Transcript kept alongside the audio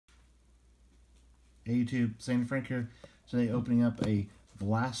Hey YouTube, Sandy Frank here. Today opening up a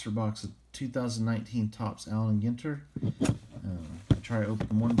blaster box of 2019 Topps Allen and Ginter. I try to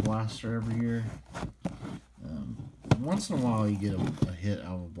open one blaster every year. Once in a while you get a hit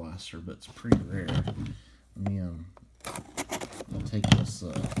out of a blaster, but it's pretty rare. Let me I'll take this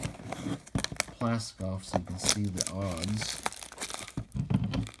plastic off so you can see the odds.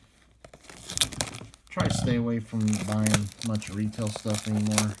 Try to stay away from buying much retail stuff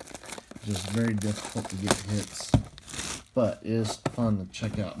anymore. It's just very difficult to get hits, but it is fun to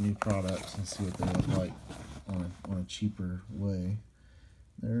check out new products and see what they look like on a cheaper way.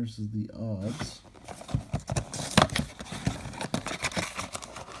 There's the odds.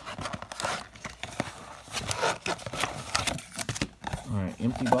 Alright,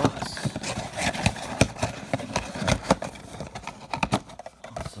 empty box.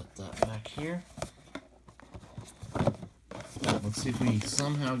 I'll set that back here. Let's see if we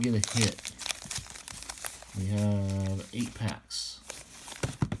somehow get a hit. We have 8 packs.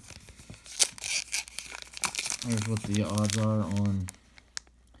 Here's what the odds are on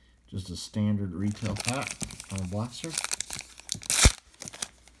just a standard retail pack on a blaster.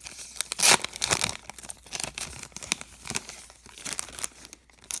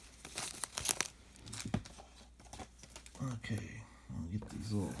 Okay, I'll get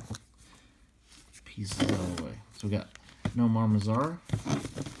these little pieces out of the way. So we got no Marmazar.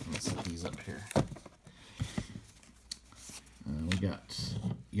 Let's set these up here. We got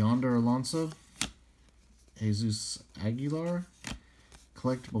Yonder Alonso, Jesus Aguilar,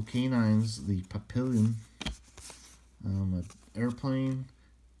 Collectible Canines, the Papillon, an Airplane,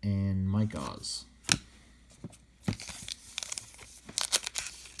 and Mike Oz.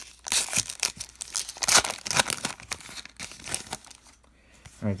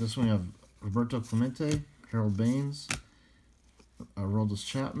 Alright, this one we have Roberto Clemente, Harold Baines, Aroldis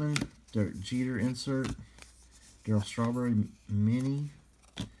Chapman, Derek Jeter insert, Darryl Strawberry mini,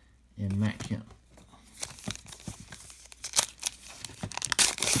 and Matt Kemp.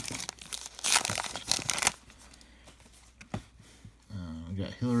 We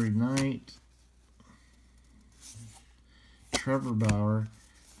got Hillary Knight, Trevor Bauer.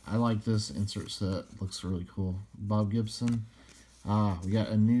 I like this insert set. Looks really cool. Bob Gibson. We got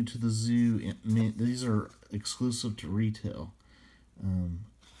a new to the zoo. These are exclusive to retail.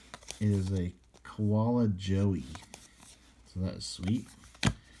 It is a Koala Joey, so that is sweet.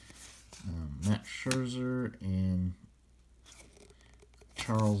 Matt Scherzer and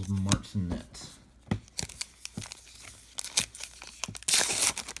Charles Martinet.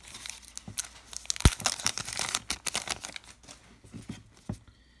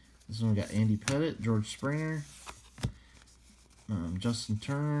 This one we got Andy Pettit, George Springer, Justin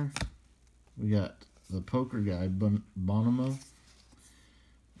Turner. We got the poker guy, Bonomo.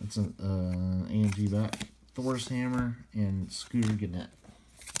 That's an A&G back. Thor's Hammer and Scooter Gannett.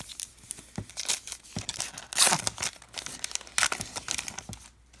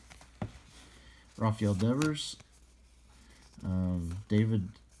 Rafael Devers. David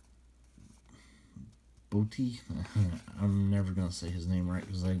Bote. I'm never going to say his name right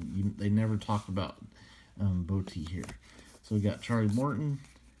because they never talk about Bote here. So we got Charlie Morton.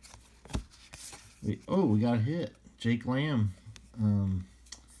 We got a hit. Jake Lamb.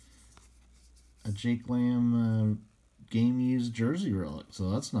 A Jake Lamb game used jersey relic,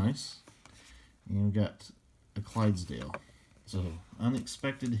 so that's nice. And we got a Clydesdale. So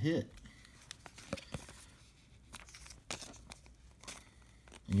unexpected hit.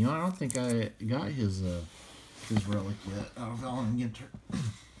 And I don't think I got his relic yet out of Allen and Ginter.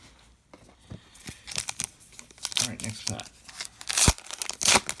 Alright, next pack.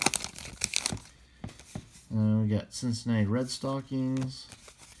 We got Cincinnati Red Stockings,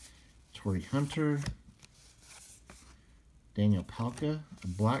 Torrey Hunter, Daniel Palka,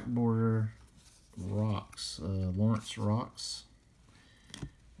 Black Border Rocks, Lawrence Rocks.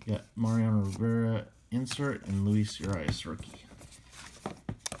 We got Mariano Rivera insert and Luis Urias rookie.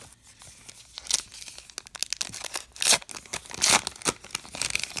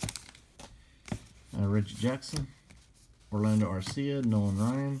 Reggie Jackson, Orlando Arcia, Nolan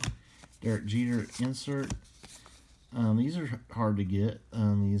Ryan, Derek Jeter insert. These are hard to get.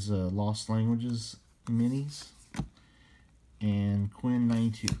 These Lost Languages minis, and Quinn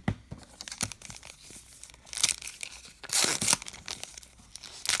 92.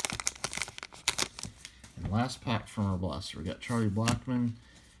 And last pack from our blaster, we got Charlie Blackmon,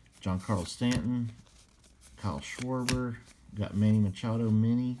 Giancarlo Stanton, Kyle Schwarber. We got Manny Machado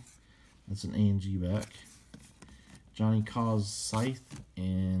mini. That's an A&G back. Johnny Cause Scythe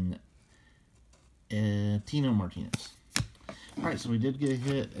and Tino Martinez. Alright, so we did get a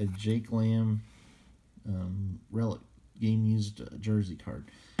hit, a Jake Lamb relic game used jersey card.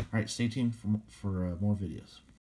 All right, stay tuned for more videos.